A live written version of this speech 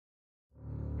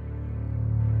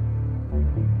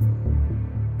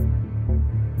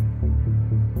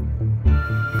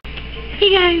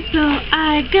Hey guys, so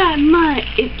I got my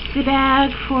IPSY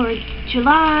bag for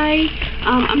July.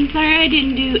 I'm sorry I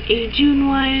didn't do a June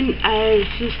one. I was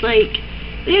just like,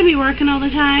 they had me working all the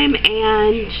time,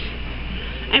 and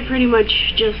I pretty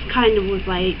much just kind of was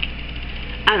like,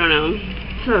 I don't know,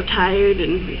 so tired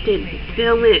and didn't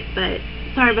film it, but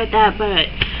sorry about that. But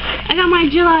I got my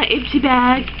July IPSY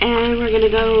bag, and we're gonna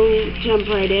go jump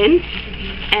right in.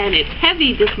 And it's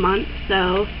heavy this month,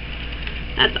 so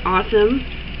that's awesome.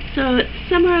 So it's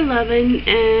summer 11,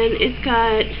 and it's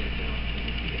got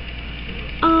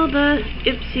all the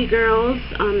IPSY girls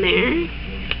on there.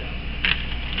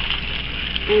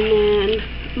 And then,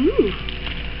 ooh,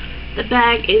 the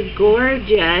bag is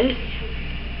gorgeous.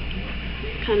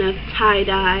 Kind of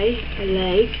tie-dye, I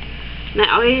like. And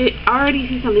I already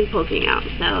see something poking out,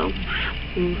 so.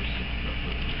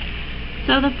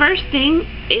 So the first thing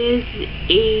is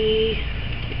a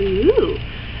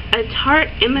Tarte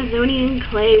Amazonian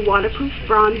Clay Waterproof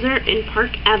Bronzer in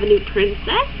Park Avenue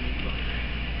Princess.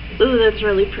 Ooh, that's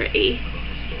really pretty.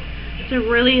 It's a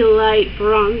really light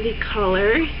bronzy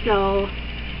color, so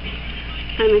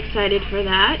I'm excited for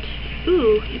that.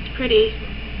 Ooh, it's pretty.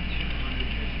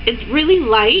 It's really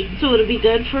light, so it'll be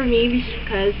good for me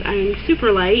because I'm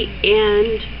super light,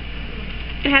 and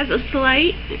it has a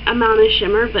slight amount of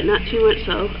shimmer, but not too much,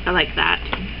 so I like that.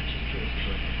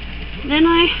 Then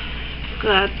I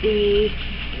got the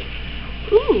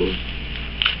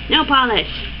nail polish.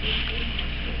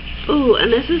 Ooh,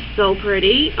 and this is so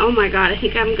pretty. Oh my god, I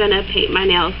think I'm gonna paint my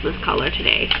nails this color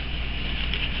today.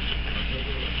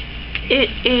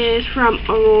 It is from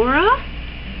Aurora,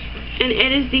 and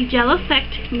it is the Gel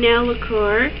Effect Nail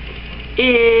Lacquer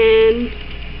in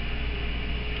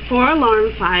 4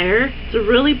 Alarm Fire. It's a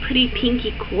really pretty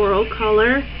pinky coral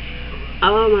color.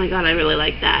 Oh my god, I really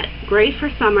like that. Great for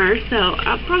summer, so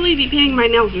I'll probably be painting my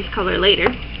nails this color later.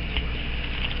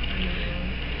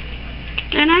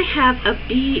 Then I have a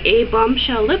BA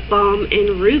Bombshell Lip Balm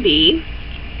in Ruby.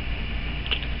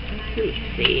 Let me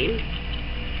see.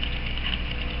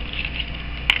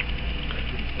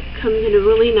 Comes in a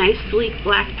really nice sleek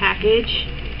black package.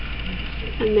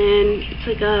 And then it's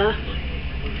like a,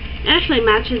 it actually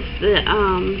matches the,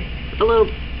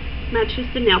 matches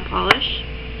the nail polish.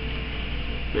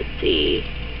 Let's see.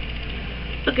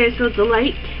 Okay, so it's a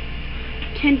light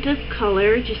tint of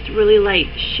color, just really light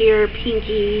sheer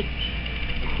pinky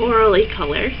corally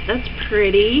color. So that's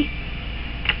pretty.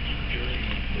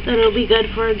 That'll be good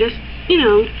for just, you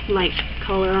know, light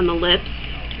color on the lips.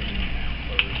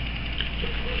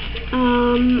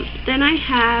 Then I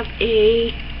have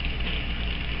a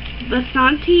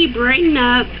Vasanti Brighten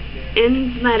Up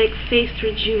Enzymatic Face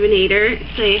Rejuvenator.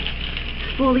 It's a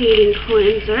exfoliating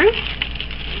cleanser.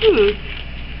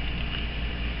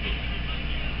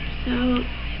 So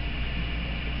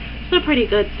it's a pretty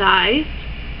good size.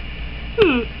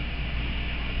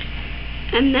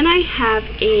 And then I have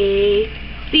a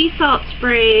sea salt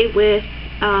spray with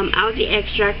algae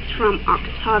extract from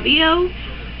Octavio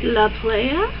La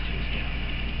Playa.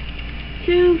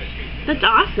 So that's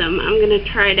awesome. I'm gonna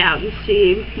try it out and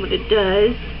see what it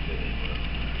does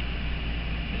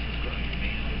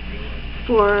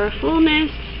for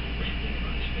fullness.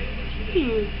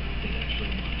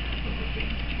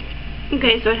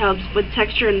 Okay, so it helps with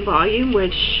texture and volume,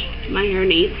 which my hair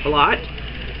needs a lot.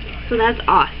 So that's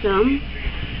awesome.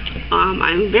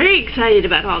 I'm very excited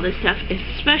about all this stuff,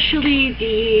 especially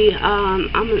the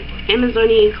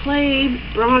Amazonian Clay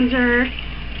bronzer,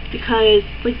 because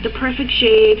like the perfect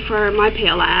shade for my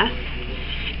pale ass.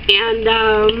 And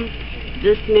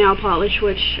this nail polish,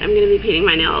 which I'm going to be painting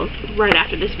my nails right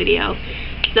after this video.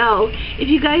 So, if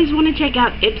you guys want to check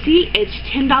out IPSY, it's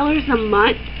 $10 a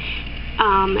month,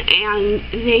 and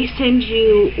they send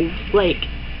you, like,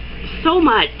 so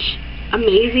much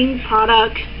amazing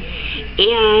products,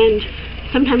 and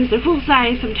sometimes they're full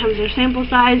size, sometimes they're sample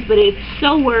size, but it's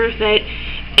so worth it.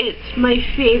 It's my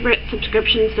favorite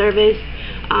subscription service.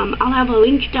 I'll have a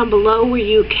link down below where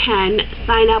you can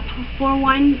sign up for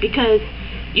one, because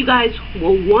you guys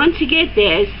will want to get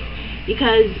this,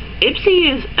 because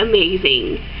IPSY is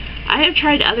amazing. I have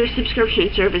tried other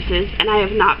subscription services and I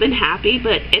have not been happy,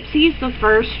 but IPSY is the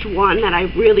first one that I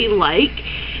really like,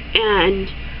 and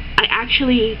I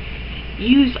actually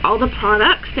use all the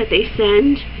products that they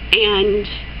send, and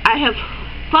I have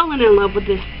fallen in love with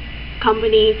this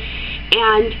company,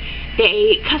 and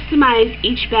they customize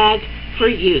each bag for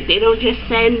you. They don't just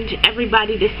send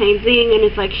everybody the same thing and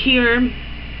it's like, here,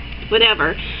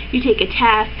 whatever. You take a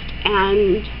test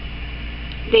and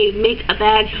they make a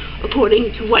bag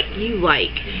according to what you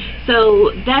like.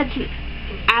 So that's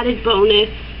added bonus.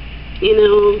 You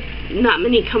know, not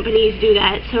many companies do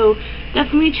that. So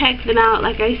definitely check them out.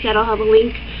 Like I said, I'll have a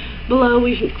link below where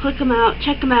you can click them out,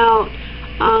 check them out.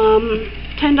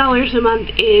 $10 a month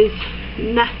is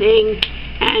nothing,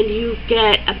 and you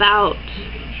get about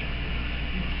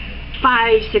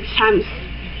 5-6 times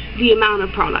the amount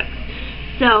of products.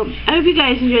 So I hope you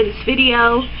guys enjoyed this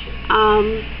video.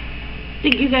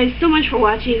 Thank you guys so much for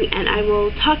watching, and I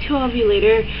will talk to all of you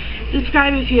later.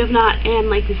 Subscribe if you have not, and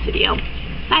like this video.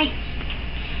 Bye!